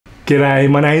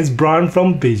G'day, my name's Brian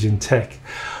from BsianTech.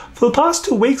 For the past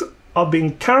 2 weeks, I've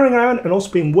been carrying around and also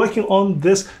been working on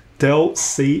this Dell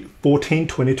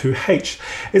C1422H.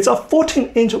 It's a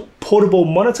 14-inch portable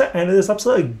monitor and it is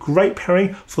absolutely a great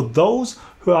pairing for those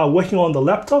who are working on the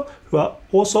laptop, who are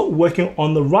also working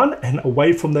on the run and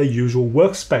away from their usual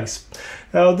workspace.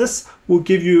 Now this will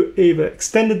give you either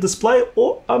extended display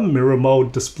or a mirror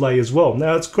mode display as well.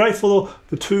 Now it's great for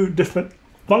the two different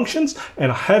functions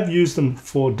and I have used them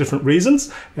for different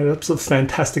reasons, and it's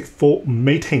fantastic for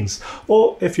meetings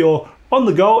or if you're on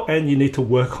the go and you need to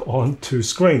work on two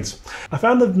screens. I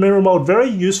found the mirror mode very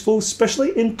useful,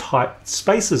 especially in tight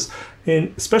spaces,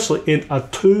 especially in a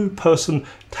two-person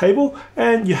table,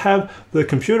 and you have the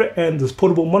computer and this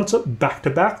portable monitor back to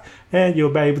back, and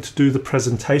you'll be able to do the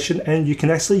presentation, and you can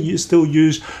actually still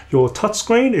use your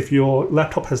touchscreen if your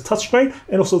laptop has touchscreen,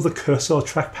 and also the cursor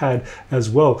trackpad as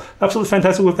well. Absolutely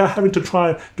fantastic without having to try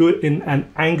and do it in an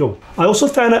angle. I also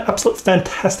found it absolutely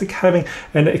fantastic having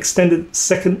an extended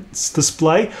second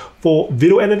display for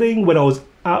video editing when I was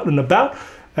out and about,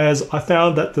 as I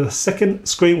found that the second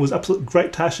screen was absolutely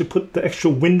great to actually put the extra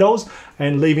windows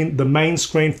and leaving the main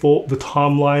screen for the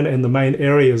timeline and the main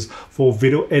areas for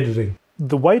video editing.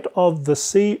 The weight of the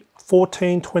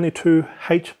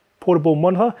C1422H portable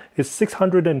monitor is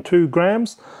 602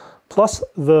 grams, plus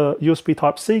the USB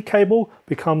Type-C cable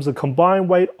becomes a combined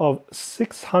weight of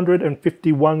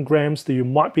 651 grams that you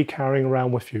might be carrying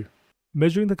around with you.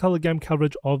 Measuring the color gamut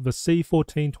coverage of the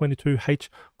C1422H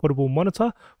portable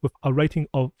monitor with a rating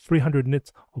of 300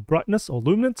 nits of brightness or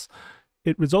luminance,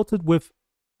 it resulted with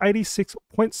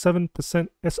 86.7%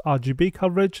 sRGB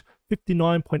coverage,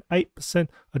 59.8%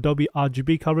 Adobe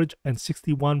RGB coverage, and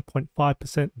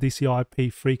 61.5%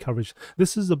 DCI-P3 coverage.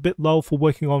 This is a bit low for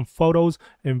working on photos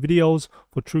and videos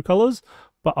for true colors,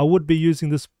 but I would be using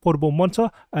this portable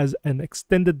monitor as an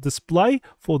extended display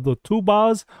for the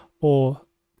toolbars or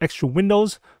extra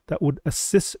windows that would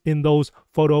assist in those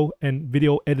photo and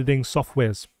video editing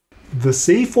softwares. The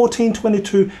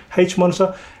C1422H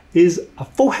monitor is a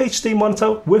full HD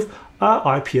monitor with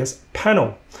an IPS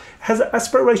panel. It has an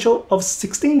aspect ratio of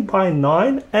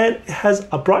 16:9 and it has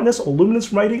a brightness or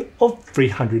luminance rating of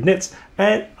 300 nits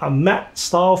and a matte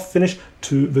style finish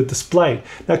to the display.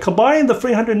 Now combining the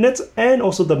 300 nits and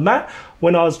also the matte,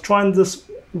 when I was trying this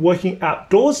working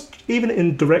outdoors, even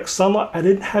in direct sunlight, I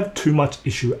didn't have too much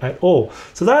issue at all.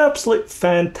 So that's absolutely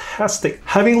fantastic.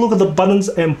 Having a look at the buttons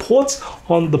and ports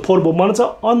on the portable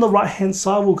monitor, on the right hand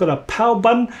side we've got a power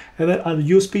button and then a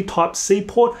USB Type-C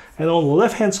port, and on the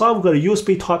left hand side we've got a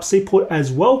USB Type-C port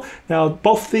as well. Now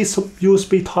both these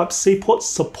USB Type-C ports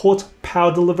support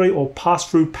power delivery or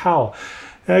pass-through power.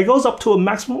 Now it goes up to a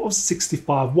maximum of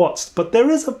 65 watts, but there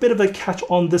is a bit of a catch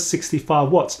on this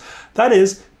 65 watts. That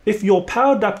is, if your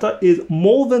power adapter is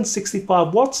more than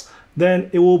 65 watts, then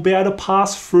it will be able to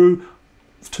pass through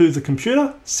to the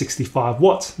computer 65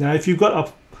 watts. Now, if you've got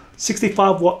a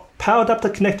 65 watt power adapter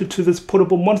connected to this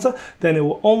portable monitor, then it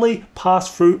will only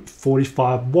pass through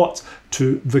 45 watts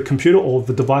to the computer or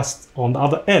the device on the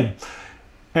other end.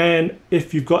 And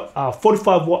if you've got a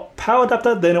 45 watt power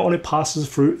adapter, then it only passes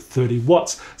through 30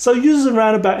 watts. So it uses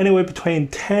around about anywhere between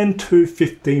 10 to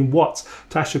 15 watts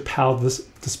to actually power this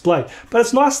display. But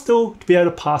it's nice still to be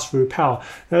able to pass through power.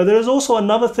 Now there's also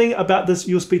another thing about this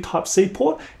USB Type-C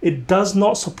port. It does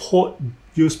not support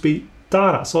USB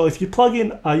data. So if you plug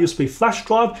in a USB flash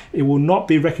drive, it will not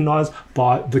be recognized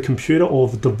by the computer or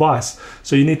the device.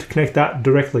 So you need to connect that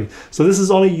directly. So this is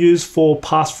only used for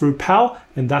pass-through power,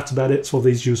 and that's about it for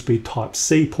these USB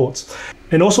Type-C ports.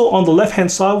 And also on the left hand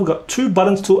side, we've got two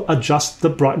buttons to adjust the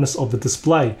brightness of the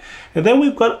display. And then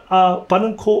we've got a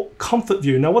button called Comfort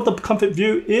View. Now what the Comfort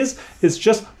View is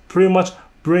just pretty much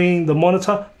bringing the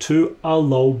monitor to a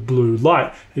low blue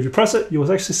light. If you press it,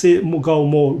 you'll actually see it will go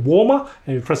more warmer,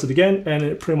 and you press it again and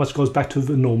it pretty much goes back to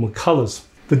the normal colors.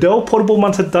 The Dell portable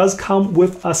monitor does come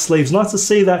with a sleeve. It's nice to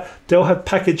see that Dell have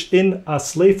packaged in a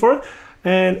sleeve for it,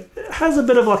 and it has a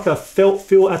bit of like a felt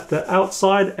feel at the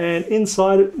outside, and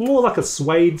inside more like a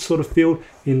suede sort of feel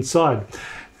inside.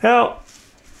 Now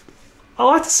I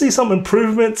like to see some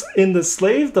improvements in the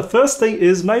sleeve. The first thing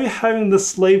is maybe having the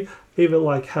sleeve either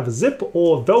like have a zip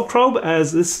or Velcro,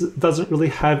 as this doesn't really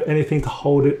have anything to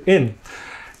hold it in.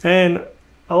 And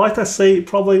I like to see,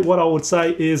 probably what I would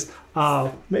say is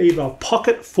maybe a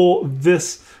pocket for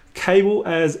this cable,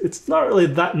 as it's not really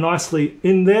that nicely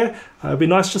in there. It'd be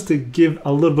nice just to give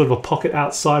a little bit of a pocket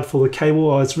outside for the cable,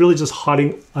 or it's really just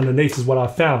hiding underneath is what I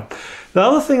found. The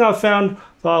other thing I found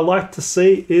that I like to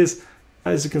see is,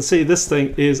 as you can see, this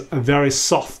thing is very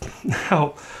soft.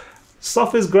 Now,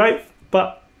 soft is great,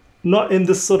 but not in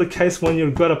this sort of case when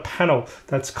you've got a panel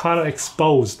that's kind of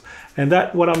exposed. And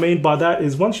that, what I mean by that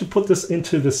is once you put this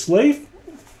into the sleeve,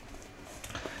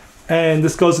 and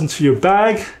this goes into your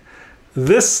bag,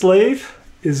 this sleeve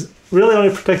is really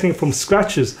only protecting it from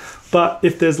scratches. But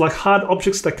if there's like hard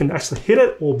objects that can actually hit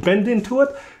it or bend into it,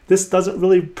 this doesn't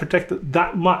really protect it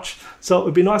that much. So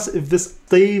it'd be nice if this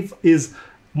sleeve is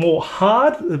more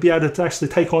hard, to be able to actually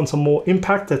take on some more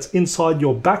impact that's inside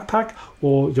your backpack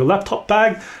or your laptop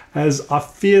bag, as I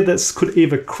fear this could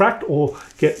either crack or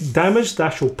get damaged, the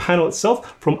actual panel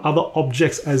itself, from other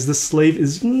objects, as this sleeve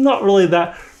is not really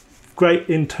that great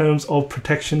in terms of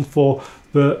protection for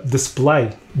the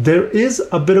display. There is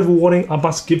a bit of a warning I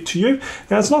must give to you.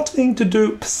 Now, it's not anything to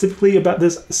do specifically about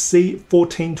this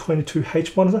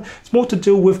C1422H monitor. It's more to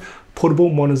do with portable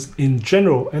monitors in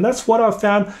general. And that's what I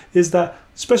found is that,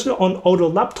 especially on older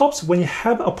laptops, when you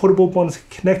have a portable monitor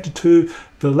connected to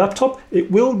the laptop,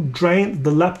 it will drain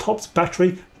the laptop's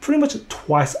battery pretty much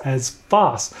twice as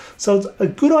fast. So it's a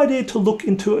good idea to look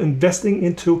into investing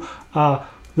into a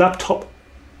laptop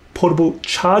portable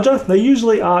charger. They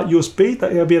usually are USB,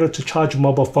 that you'll be able to charge your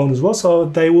mobile phone as well. So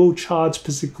they will charge,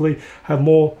 specifically have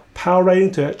more power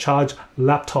rating to charge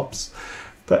laptops.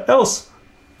 But else,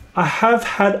 I have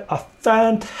had a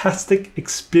fantastic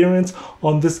experience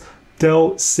on this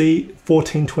Dell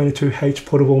C1422H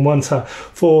portable monitor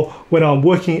for when I'm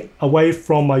working away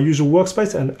from my usual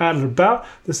workspace and out and about.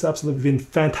 This has absolutely been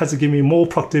fantastic, giving me more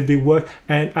productivity work,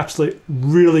 and absolutely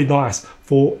really nice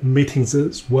for meetings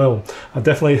as well. I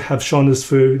definitely have shown this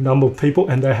to a number of people,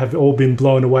 and they have all been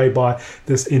blown away by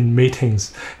this in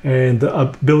meetings and the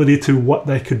ability to what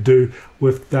they could do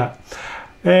with that.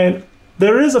 And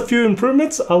there is a few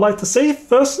improvements I like to see.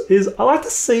 First is I like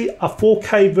to see a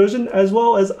 4K version as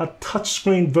well as a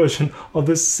touchscreen version of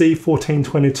this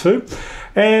C1422.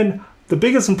 And the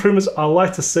biggest improvements I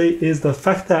like to see is the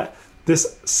fact that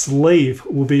this sleeve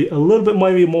will be a little bit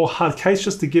maybe more hard case,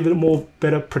 just to give it more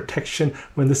better protection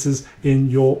when this is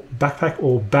in your backpack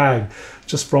or bag,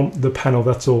 just from the panel,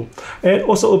 that's all. And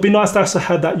also it would be nice to actually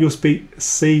have that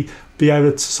USB-C be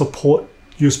able to support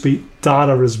USB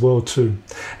data as well too.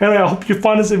 Anyway, I hope you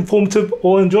find this informative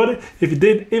or enjoyed it. If you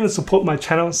did, even support my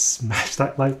channel, smash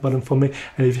that like button for me.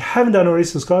 And if you haven't done already,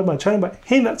 subscribe to my channel by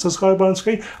hitting that subscribe button on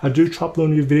screen. I do try to upload a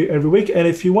new video every week. And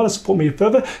if you want to support me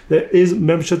further, there is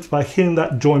membership by hitting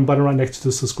that join button right next to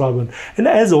the subscribe button. And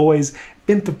as always,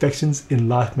 imperfections in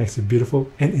life makes it beautiful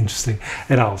and interesting.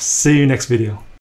 And I'll see you next video.